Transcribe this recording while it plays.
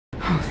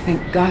Oh,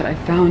 thank God I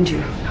found you.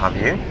 Have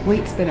you?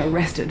 Waite's been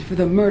arrested for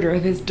the murder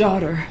of his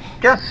daughter.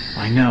 Yes.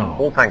 I know.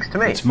 All thanks to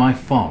me. It's my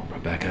fault,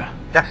 Rebecca.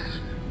 Yes.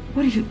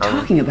 What are you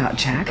talking about,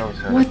 Jack?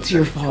 What's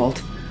your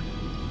fault?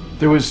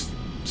 There was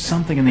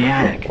something in the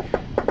attic.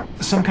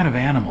 Some kind of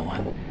animal,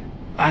 and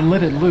I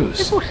let it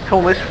loose. Who's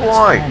told this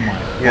why? It's all my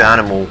fault. You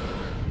animal.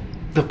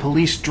 The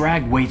police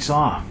dragged Waits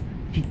off.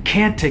 He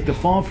can't take the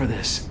fall for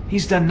this.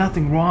 He's done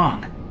nothing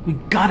wrong. We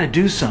gotta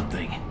do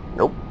something.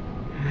 Nope.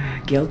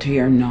 Guilty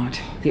or not,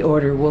 the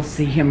Order will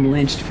see him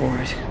lynched for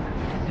it.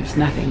 There's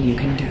nothing you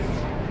can do.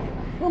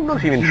 I'm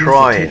not even You must have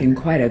trying. taken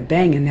quite a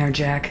bang in there,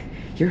 Jack.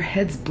 Your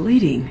head's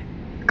bleeding.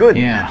 Good.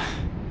 Yeah,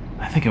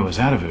 I think I was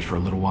out of it for a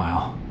little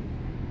while.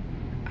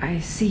 I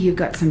see you've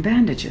got some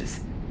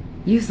bandages.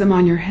 Use them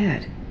on your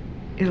head.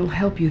 It'll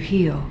help you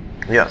heal.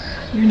 Yes.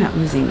 You're not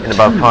losing In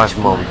about too 5 much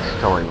blood.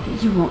 months' time.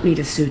 You won't need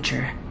a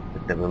suture.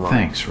 But never mind.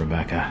 Thanks,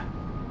 Rebecca.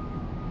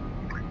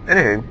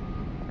 Anywho.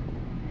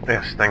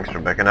 Yes, thanks,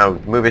 Rebecca. Now,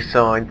 move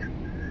aside.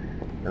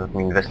 And let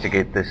me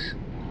investigate this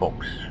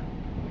box.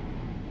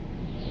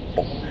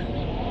 Box.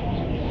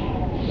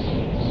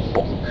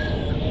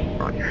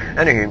 Right.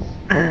 Anywho.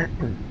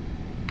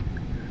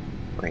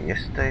 Well,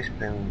 yesterday's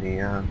been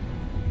the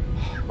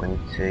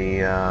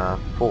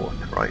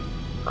 24th, right?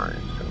 Right,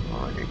 so,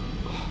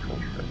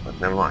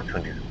 21st, never mind,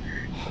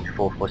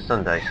 24th was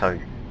Sunday, so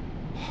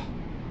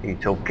you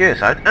took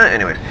gears out.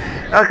 Anyways,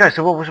 okay,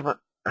 so what was about...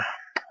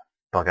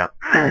 Bugger.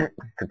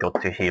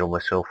 Forgot to heal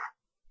myself.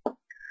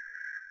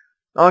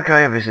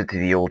 Okay, I visited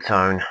the old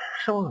town.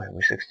 So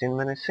we're 16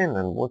 minutes in,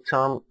 and what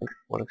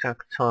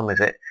exact time is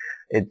it?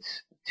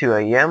 It's 2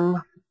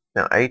 AM.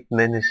 No, 8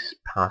 minutes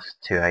past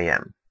 2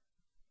 AM.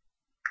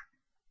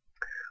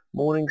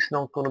 Morning's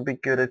not gonna be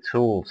good at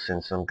all,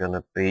 since I'm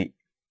gonna be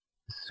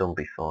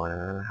zombified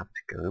and I have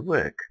to go to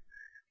work.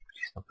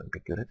 Which is not gonna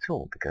be good at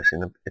all, because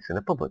it's in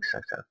the public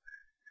sector.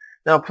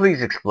 Now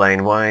please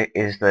explain, why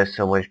is there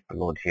so much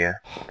blood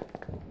here?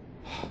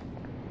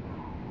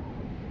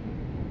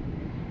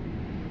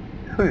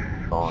 Who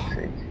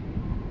farted?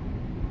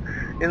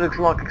 It looks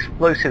like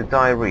explosive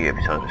diarrhea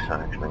every time I say,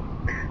 actually.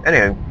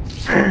 Anyway,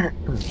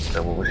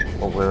 so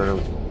what were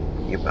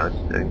you about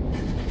to do?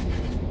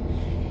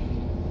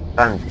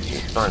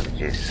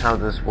 Bandages. How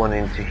does one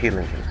into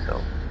healing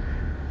himself?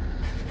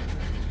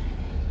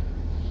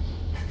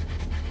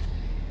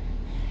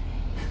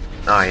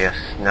 Ah yes,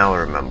 now I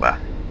remember.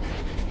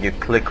 You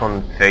click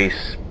on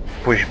face,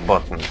 push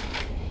button.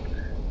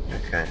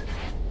 Okay.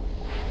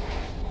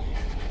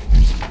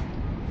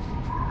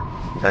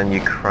 Then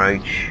you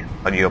crouch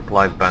and you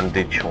apply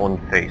bandage on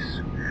face.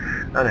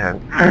 Anyhow.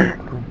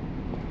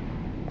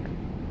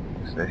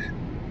 What's this?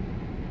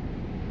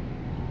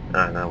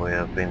 Ah, no, we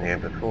have been here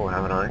before,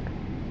 haven't I?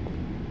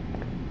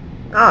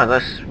 Ah,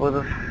 that's where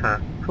the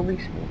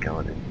policeman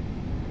guarded.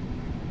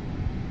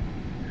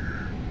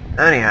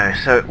 Anyhow,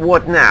 so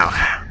what now?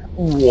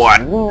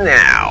 What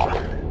now?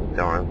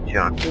 Darn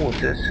Jack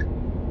Waters.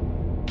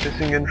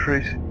 Missing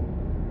entries.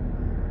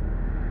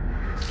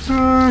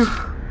 Yeah,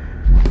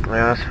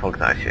 let's fuck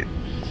that shit.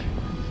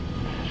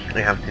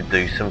 We have to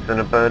do something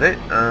about it,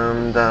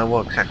 and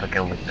what exactly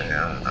can we do? I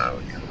don't know,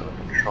 we can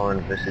try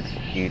and visit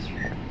you.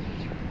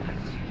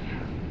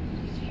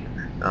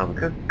 We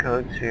could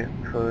go to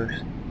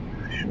first.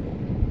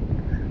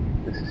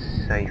 There's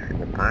a safe in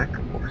the back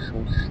of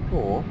some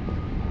store.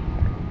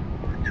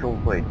 To a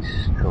weight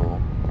store.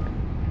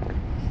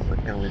 What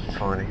can we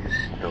find in the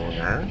store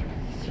now?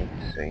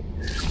 Let's see.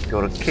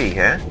 Got a key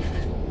here.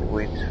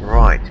 It's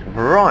right.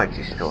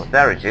 Variety store.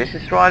 There it is.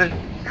 It's right.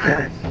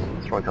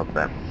 It's right up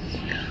there.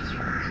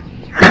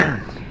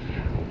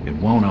 It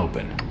won't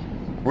open.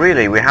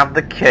 Really? We have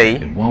the key?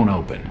 It won't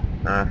open.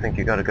 I think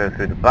you got to go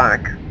through the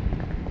back.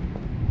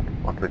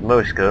 Like with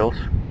most girls.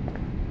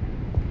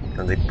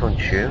 And they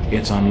punch you.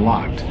 It's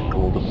unlocked.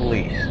 Call the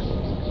police.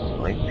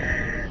 Right.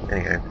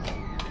 Anyhow.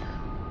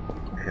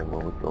 Okay,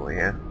 what we got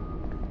here?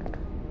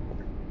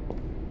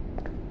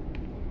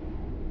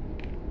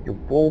 Your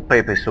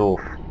wallpaper's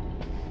off.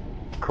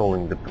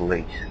 Calling the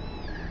police.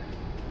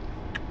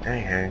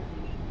 Anyhow.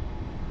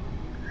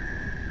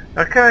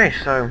 Okay,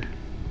 so...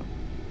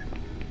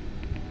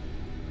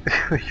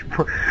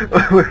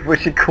 what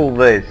should you call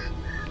this?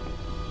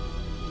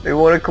 We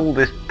want to call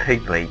this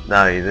pigmeat.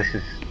 No, this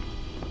is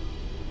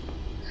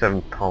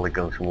 7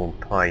 polygons in one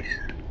place.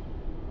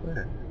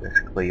 There's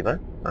a cleaver.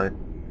 I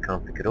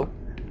can't pick it up.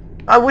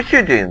 Oh, what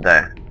you doing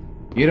there?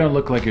 You don't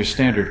look like your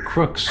standard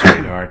crook,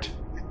 sweetheart.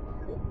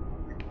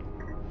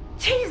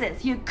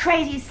 Jesus, you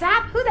crazy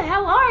sap! Who the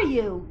hell are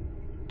you?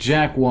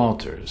 Jack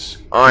Walters.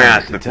 I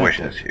asked the detective.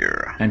 questions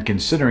here. And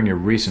considering your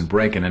recent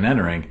break-in and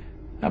entering,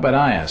 how about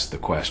I ask the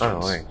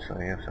questions? Oh, wait, so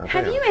yes, I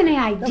Have do. you any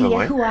idea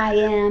mind. who I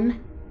am?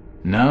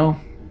 No,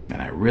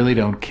 and I really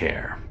don't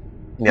care.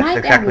 Yes, my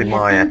exactly family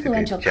my has attitude,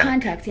 influential Jack.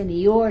 contacts in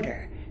the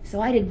Order,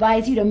 so I'd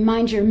advise you to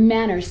mind your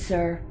manners,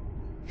 sir.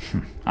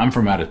 I'm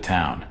from out of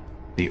town.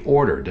 The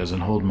Order doesn't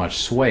hold much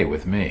sway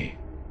with me.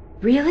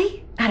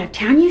 Really? Out of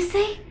town, you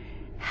say?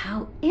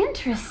 How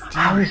interesting.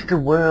 How is the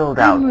world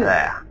out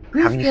there?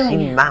 We're Have you feeling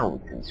seen it.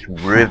 mountains,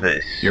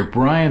 rivers? You're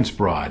Brian's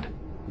broad.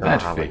 No,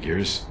 That I haven't.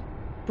 figures.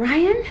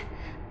 Brian?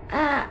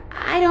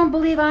 I don't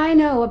believe I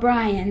know a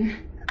Brian.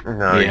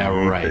 No, Yeah,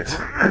 you- right.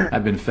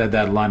 I've been fed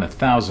that line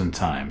 1,000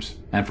 times,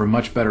 and from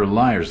much better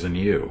liars than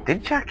you.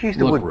 Did Jack use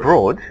the Look, word Rick,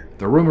 broad?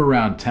 The rumor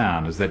around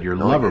town is that your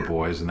Oh, lover yeah.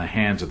 boy's in the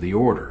hands of the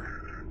Order.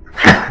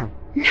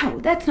 No,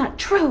 that's not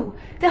true.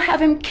 They'll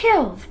have him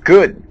killed.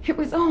 Good. It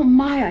was all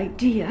my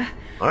idea.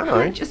 I know.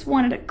 I just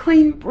wanted a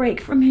clean break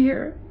from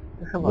here.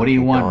 What do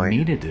you want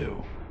me to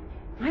do?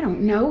 I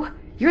don't know.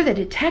 You're the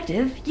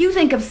detective. You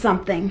think of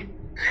something.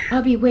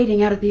 I'll be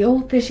waiting out at the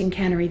old fishing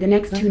cannery the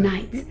next 2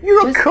 nights.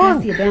 You're a just cunt.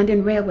 past the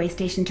abandoned railway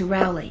station to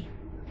Rowley.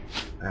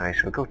 Alright,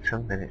 so we've got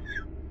 10 minutes.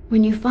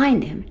 When you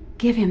find him,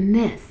 give him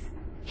this.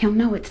 He'll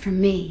know it's from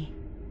me.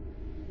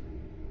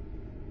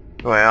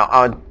 Well,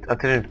 I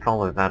didn't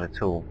follow that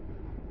at all.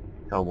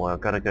 So what,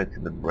 I've got to go to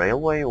the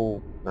railway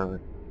or...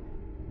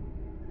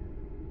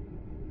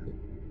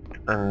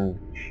 and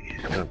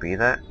she's going to be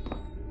there?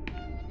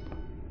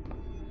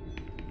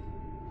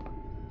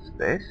 What's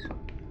this?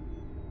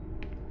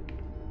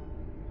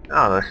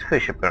 Oh, there's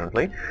fish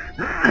apparently.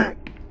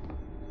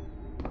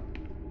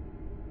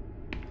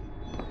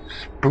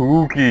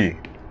 Spooky!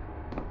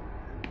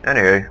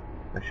 Anyway,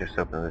 let's just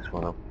open this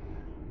one up.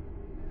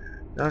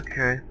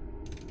 Okay.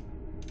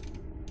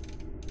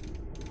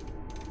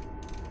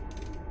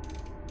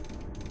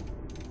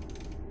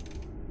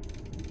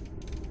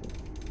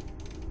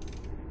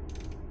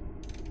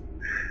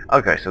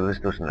 Okay, so this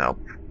doesn't help.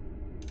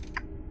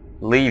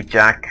 Leave,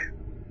 Jack.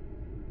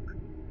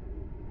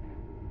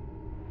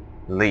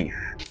 Leave.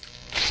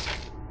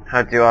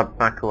 How do I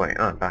back away?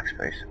 Oh,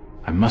 backspace.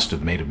 I must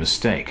have made a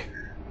mistake.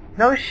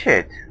 No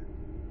shit.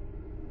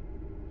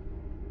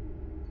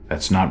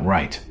 That's not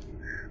right.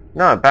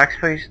 No,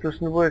 backspace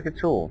doesn't work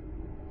at all.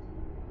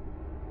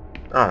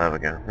 Oh, there we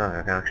go. No,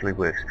 it actually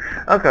works.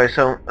 Okay,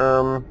 so,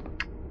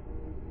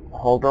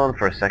 hold on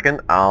for a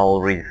second.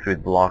 I'll read through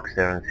the blocks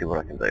there and see what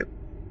I can do.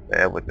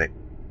 Bear with me.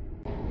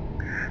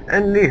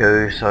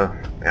 Anywho, so,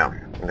 yeah,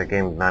 the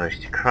game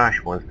managed to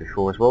crash once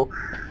before as well,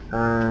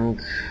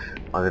 and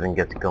I didn't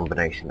get the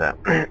combination there.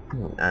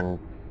 And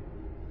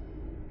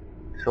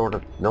sort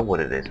of know what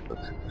it is, but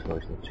for some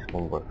reason it just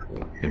won't work for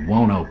me. It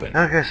won't open.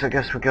 Okay, so I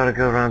guess we gotta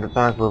go around the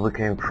back where we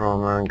came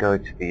from and go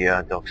to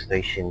the dock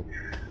station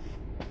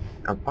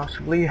and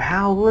possibly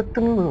howl at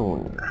the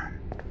moon.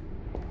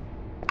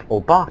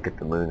 Or bark at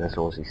the moon, as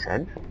Ozzy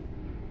said.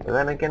 But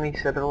then again, he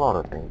said a lot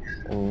of things,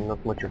 and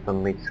not much of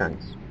them made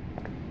sense.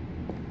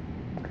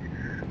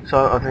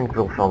 So I think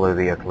we'll follow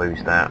the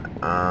clues there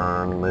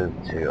and move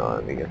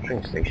to the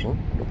train station,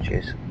 which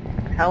is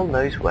hell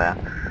knows where.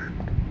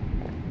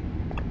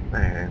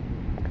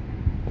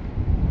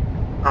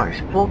 Oh,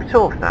 it's blocked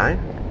off now.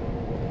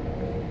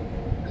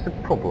 What's the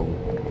problem?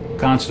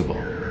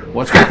 Constable,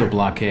 what's with the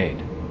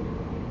blockade?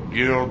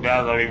 You'd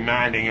better be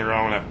minding your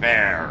own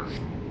affairs.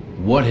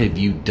 What have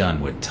you done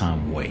with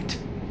Tom Waite?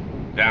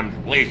 Them's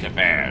police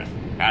affairs.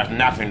 Has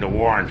nothing to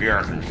warrant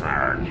your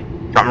concern.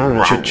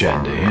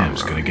 Chit-chatting to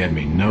him's gonna get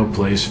me no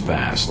place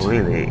fast.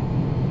 Really?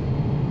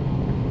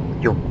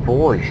 Your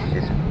voice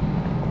just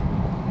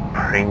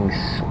brings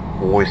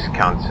voice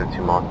cancer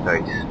to my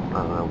face. I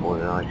don't know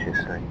what I should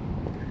say.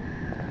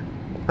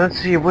 Let's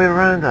see a way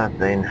around that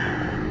then.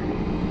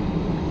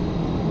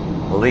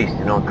 Police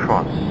do not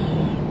cross.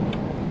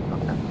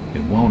 Okay.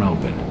 It won't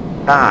open.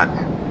 Bad.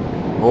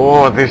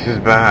 Oh, this is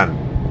bad.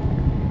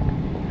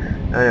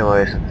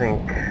 Anyways, I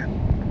think...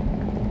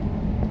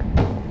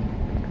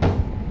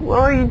 What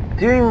are you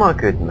doing, my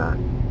good man?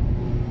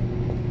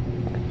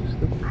 What's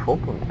the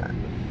problem then?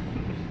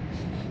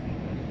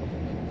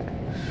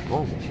 What's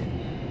wrong with you?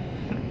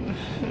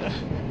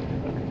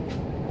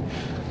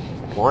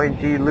 Why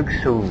do you look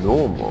so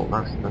normal?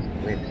 That's the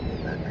weird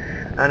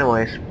thing.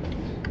 Anyways,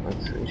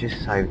 let's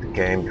just save the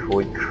game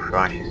before it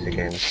crashes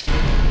again.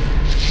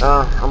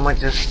 I might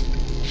just...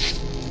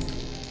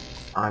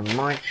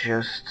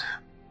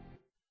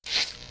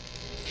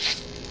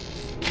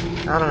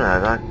 I don't know,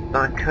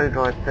 that code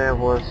right there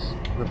was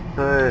the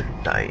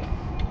birthday.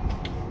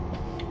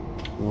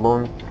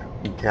 Month,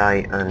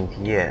 day and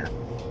year.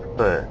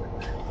 Birth.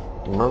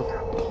 The month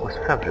was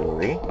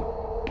February,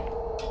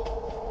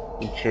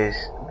 which is,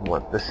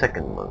 what, the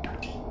second month.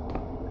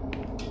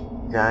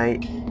 Day...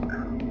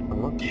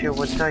 I'm not sure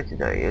what day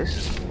today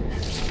is.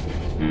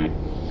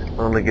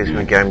 Only gives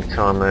me game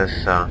time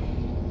as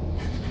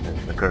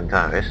the current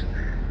hours.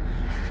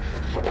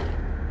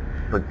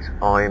 But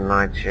I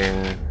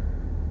imagine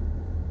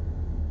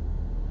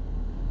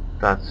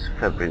that's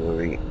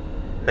February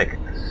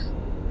 6th,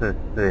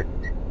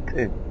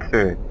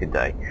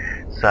 today.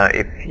 So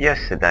if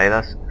yesterday,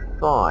 that's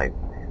 5.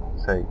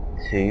 So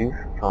 2,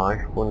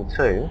 5, 1,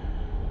 2.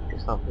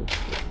 Just happened.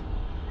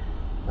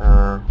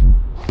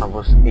 That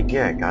was a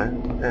year ago.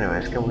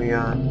 Anyways, can we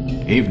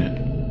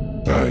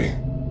Evening. Aye.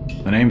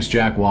 The name's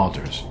Jack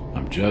Walters.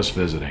 I'm just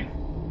visiting.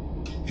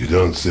 You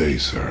don't say,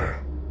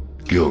 sir.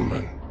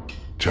 Gilman.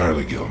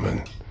 Charlie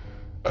Gilman.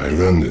 I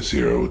run this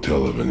here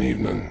hotel of an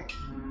evening.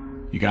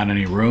 You got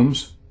any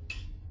rooms?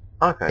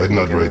 Okay. I'd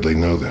not rightly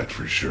know that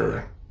for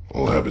sure.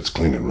 All habits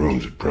cleaning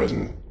rooms at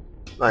present.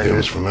 Like Tales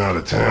this. from out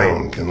of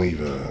town can leave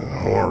a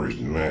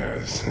horrid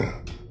mess.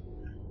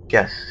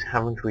 Yes,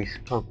 haven't we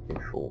spoken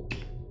before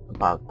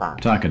about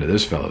that? Talking to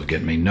this fellow's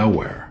getting me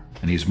nowhere,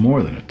 and he's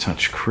more than a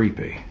touch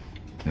creepy.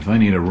 If I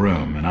need a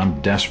room and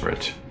I'm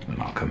desperate, then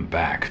I'll come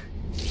back.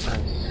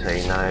 Let's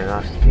see, now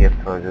last year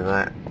further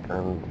that,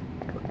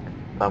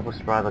 that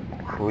was rather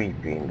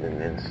creepy in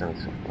the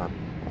sense of that.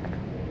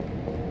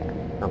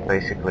 So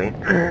basically,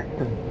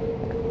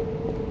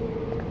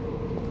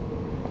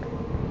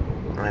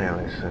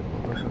 anyway, so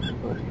what was I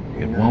supposed to do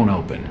It now? won't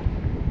open.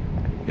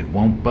 It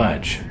won't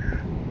budge.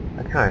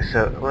 Okay,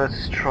 so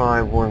let's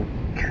try one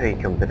key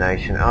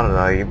combination. I don't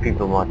know, you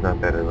people might know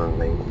better than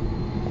me.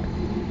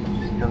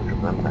 Just don't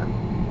remember.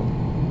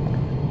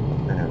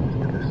 Anyway, let's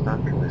get a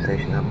start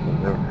conversation up for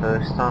the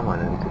first time I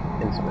entered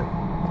intimate.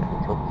 We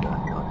talked to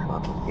that guy, so I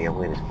think the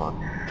weirdest part.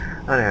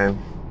 Anyway,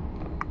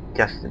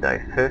 yesterday,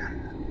 5th,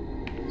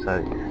 so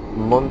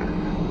month,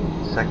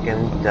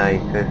 2nd, day,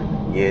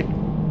 5th, year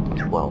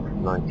 12,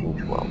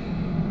 1912.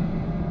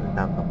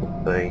 That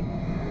would be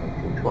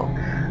 1912.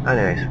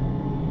 Anyways,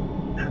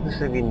 how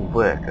does it even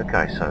work?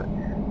 Okay, so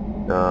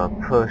the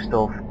first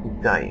of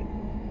day,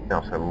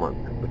 also month,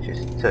 which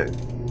is 2,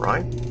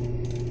 right?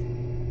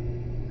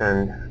 Then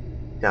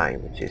day,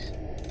 which is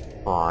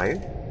 5.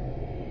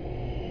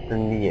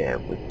 Then the year,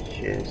 which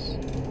is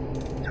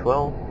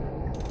 12.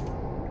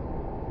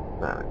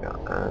 There we go,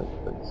 and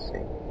let's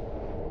see.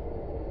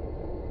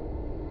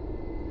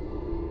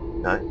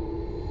 No?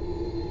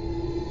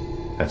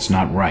 That's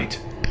not right.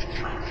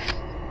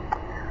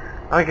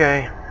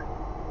 Okay.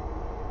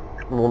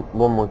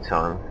 One more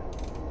time.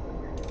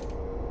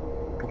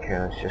 Okay,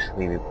 let's just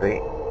leave it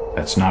be.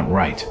 That's not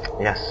right.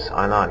 Yes,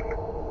 I know.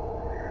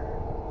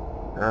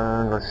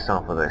 And let's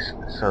start with this.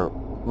 So,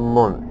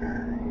 month,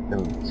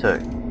 number 2.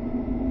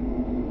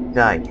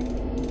 Day.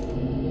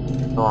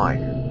 5.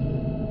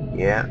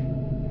 Yeah.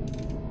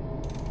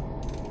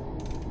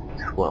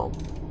 12.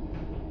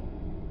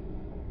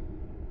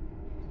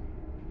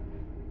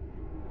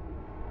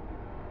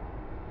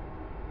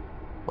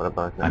 What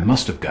about I now?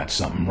 must have got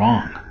something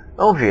wrong.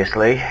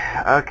 Obviously.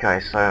 Okay,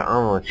 so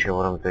I'm not sure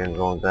what I'm doing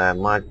wrong there.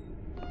 Might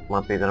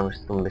be that I'm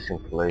still missing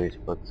clues,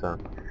 but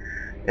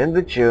in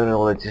the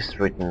journal it is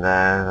written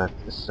there that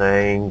the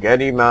saying,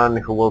 any man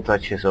who will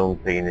touch his own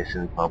penis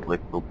in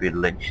public will be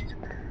lynched.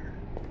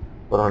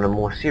 But on a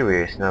more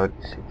serious note,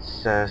 it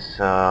says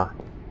that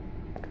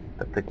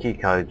the key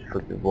code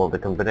for the, well, the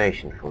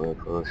combination for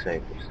the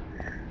savers.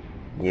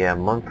 Yeah,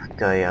 month,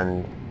 day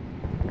and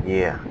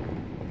year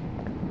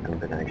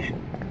combination.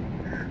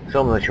 So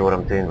I'm not sure what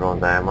I'm doing wrong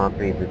there. It might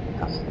be that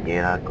that's the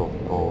year I got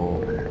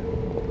for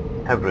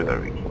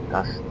February.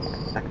 That's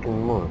the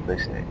 2nd month,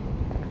 isn't it?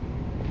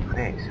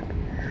 It is.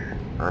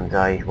 And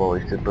day, well,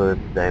 if the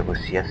birthday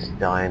was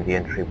yesterday and the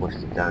entry was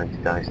today, and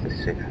today's the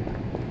 6th.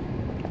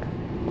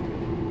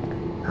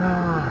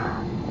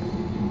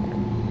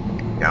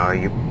 Yeah,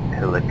 you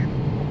hillock.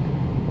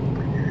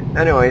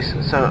 Anyways,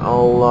 so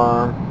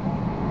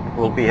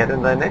we'll be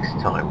heading there next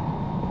time.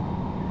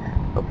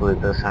 Hopefully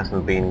this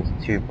hasn't been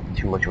too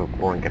much of a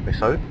boring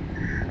episode.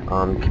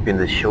 Keeping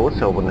this short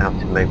so I wouldn't have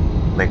to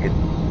make it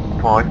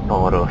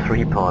 5-part or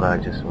 3-part. I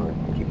just want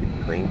to keep it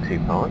clean, 2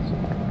 parts.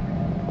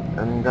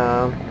 And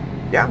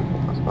yeah,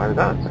 that's about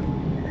that.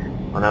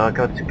 I know I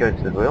got to go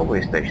to the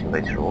railway station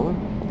later on,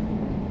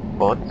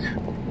 but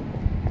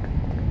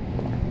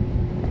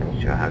I'm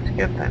not sure how to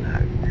get there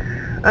now.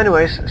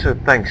 Anyways, so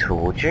thanks for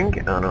watching,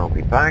 and I'll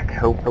be back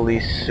hopefully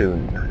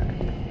soon,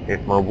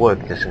 if my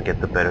work doesn't get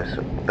the better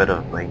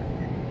of me.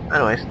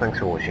 Anyways, thanks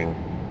for watching.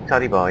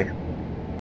 Taddy bye.